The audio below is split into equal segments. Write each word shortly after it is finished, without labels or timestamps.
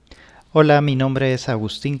Hola, mi nombre es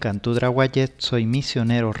Agustín Cantú Drauaillet, soy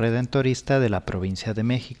misionero redentorista de la provincia de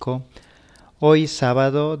México. Hoy,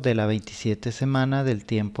 sábado de la 27 semana del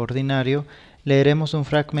Tiempo ordinario, leeremos un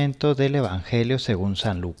fragmento del Evangelio según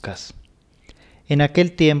San Lucas. En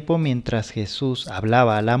aquel tiempo, mientras Jesús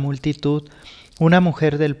hablaba a la multitud, una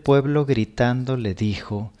mujer del pueblo gritando le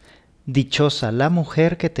dijo: «Dichosa la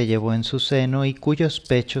mujer que te llevó en su seno y cuyos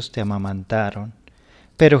pechos te amamantaron».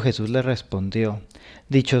 Pero Jesús le respondió: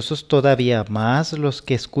 «Dichosos todavía más los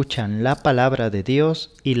que escuchan la palabra de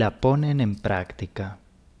Dios y la ponen en práctica».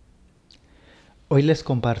 Hoy les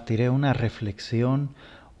compartiré una reflexión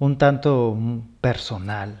un tanto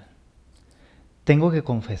personal. Tengo que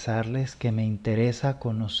confesarles que me interesa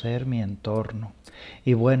conocer mi entorno.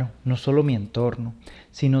 Y bueno, no solo mi entorno,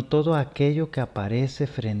 sino todo aquello que aparece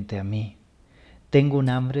frente a mí. Tengo un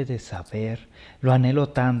hambre de saber, lo anhelo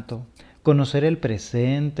tanto, conocer el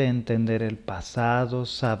presente, entender el pasado,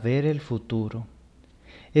 saber el futuro.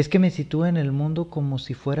 Es que me sitúo en el mundo como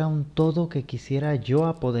si fuera un todo que quisiera yo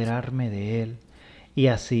apoderarme de él, y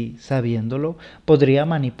así, sabiéndolo, podría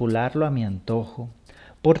manipularlo a mi antojo.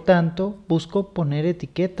 Por tanto, busco poner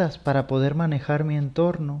etiquetas para poder manejar mi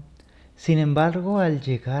entorno. Sin embargo, al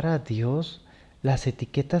llegar a Dios, las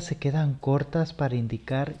etiquetas se quedan cortas para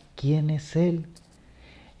indicar quién es Él.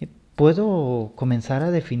 Puedo comenzar a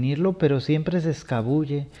definirlo, pero siempre se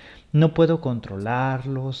escabulle. No puedo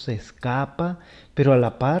controlarlo, se escapa, pero a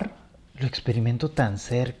la par lo experimento tan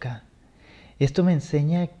cerca. Esto me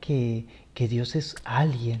enseña que Dios es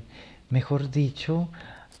alguien, mejor dicho,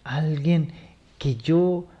 alguien que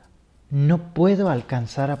yo no puedo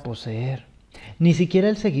alcanzar a poseer. Ni siquiera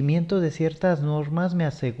el seguimiento de ciertas normas me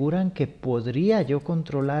aseguran que podría yo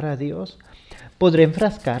controlar a Dios. Podré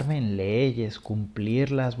enfrascarme en leyes,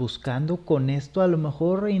 cumplirlas, buscando con esto a lo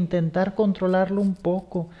mejor intentar controlarlo un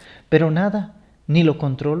poco, pero nada, ni lo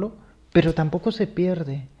controlo, pero tampoco se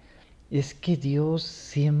pierde. Es que Dios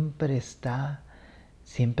siempre está,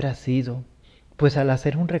 siempre ha sido, pues al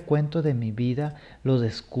hacer un recuento de mi vida lo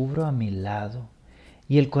descubro a mi lado.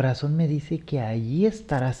 Y el corazón me dice que allí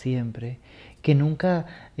estará siempre, que nunca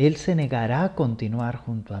Él se negará a continuar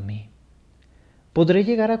junto a mí. Podré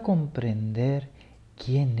llegar a comprender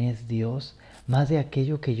quién es Dios más de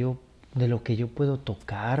de lo que yo puedo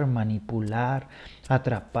tocar, manipular,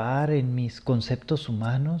 atrapar en mis conceptos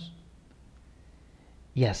humanos.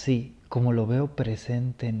 Y así, como lo veo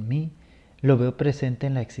presente en mí, lo veo presente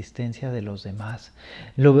en la existencia de los demás.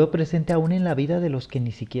 Lo veo presente aún en la vida de los que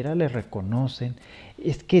ni siquiera le reconocen.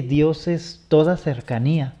 Es que Dios es toda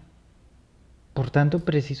cercanía. Por tanto,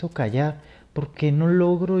 preciso callar, porque no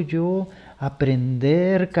logro yo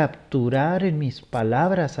aprender, capturar en mis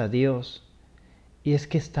palabras a Dios. Y es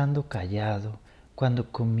que estando callado,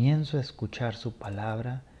 cuando comienzo a escuchar su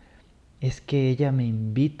palabra, es que ella me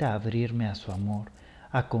invita a abrirme a su amor,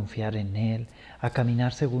 a confiar en Él, a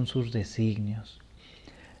caminar según sus designios.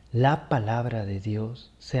 La palabra de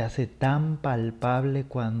Dios se hace tan palpable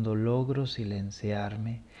cuando logro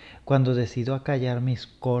silenciarme, cuando decido acallar mis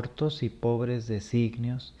cortos y pobres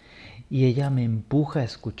designios, y ella me empuja a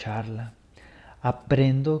escucharla.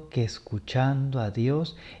 Aprendo que escuchando a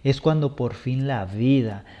Dios es cuando por fin la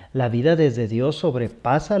vida desde Dios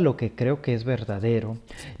sobrepasa lo que creo que es verdadero.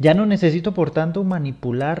 Ya no necesito por tanto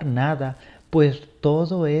manipular nada, pues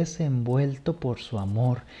todo es envuelto por su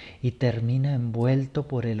amor y termina envuelto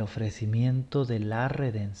por el ofrecimiento de la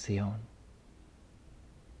redención.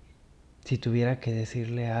 Si tuviera que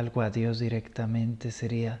decirle algo a Dios directamente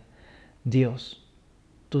sería: Dios,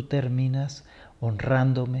 tú terminas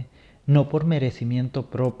honrándome, no por merecimiento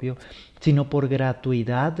propio, sino por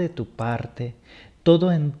gratuidad de tu parte.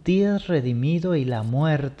 Todo en ti es redimido y la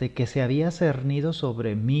muerte que se había cernido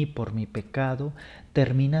sobre mí por mi pecado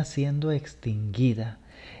termina siendo extinguida.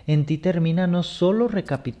 En ti termina no solo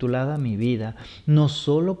recapitulada mi vida, no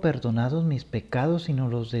solo perdonados mis pecados, sino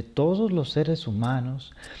los de todos los seres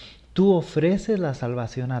humanos. Tú ofreces la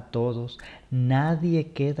salvación a todos,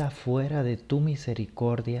 nadie queda fuera de tu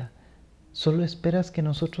misericordia. Solo esperas que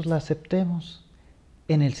nosotros la aceptemos.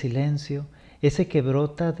 En el silencio, ese que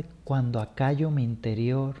brota cuando acallo mi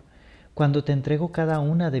interior, cuando te entrego cada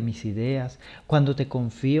una de mis ideas, cuando te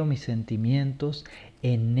confío mis sentimientos,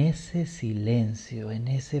 en ese silencio, en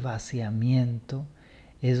ese vaciamiento,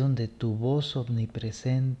 es donde tu voz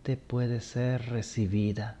omnipresente puede ser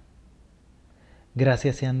recibida.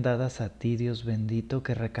 Gracias sean dadas a ti, Dios bendito,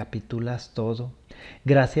 que recapitulas todo.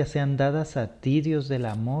 Gracias sean dadas a ti, Dios del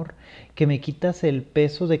amor, que me quitas el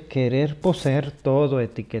peso de querer poseer todo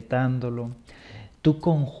etiquetándolo. Tú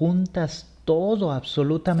conjuntas todo,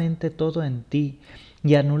 absolutamente todo en ti,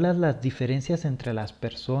 y anulas las diferencias entre las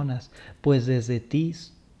personas, pues desde ti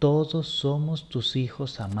todos somos tus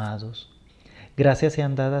hijos amados. Gracias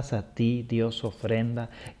sean dadas a ti, Dios ofrenda,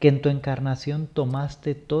 que en tu encarnación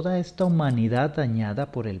tomaste toda esta humanidad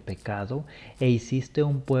dañada por el pecado e hiciste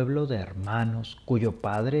un pueblo de hermanos, cuyo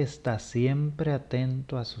Padre está siempre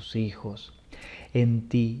atento a sus hijos. En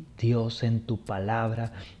ti, Dios, en tu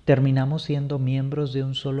palabra, terminamos siendo miembros de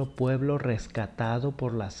un solo pueblo rescatado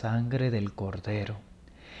por la sangre del Cordero.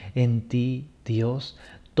 En ti, Dios,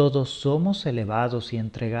 todos somos elevados y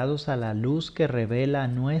entregados a la luz que revela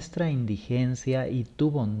nuestra indigencia y tu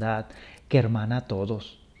bondad que hermana a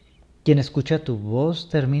todos. Quien escucha tu voz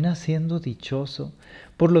termina siendo dichoso.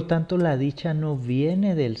 Por lo tanto, la dicha no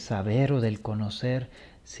viene del saber o del conocer,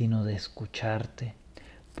 sino de escucharte.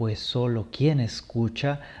 Pues solo quien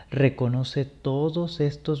escucha reconoce todos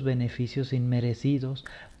estos beneficios inmerecidos,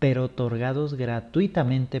 pero otorgados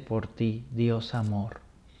gratuitamente por ti, Dios amor.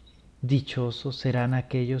 Dichosos serán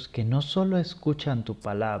aquellos que no solo escuchan tu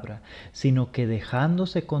palabra, sino que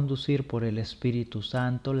dejándose conducir por el Espíritu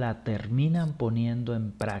Santo la terminan poniendo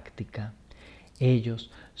en práctica. Ellos,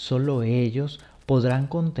 solo ellos, podrán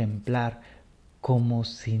contemplar cómo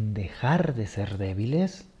sin dejar de ser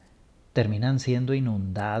débiles, terminan siendo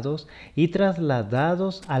inundados y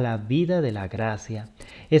trasladados a la vida de la gracia,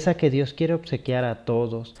 esa que Dios quiere obsequiar a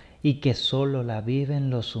todos y que solo la viven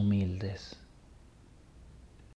los humildes.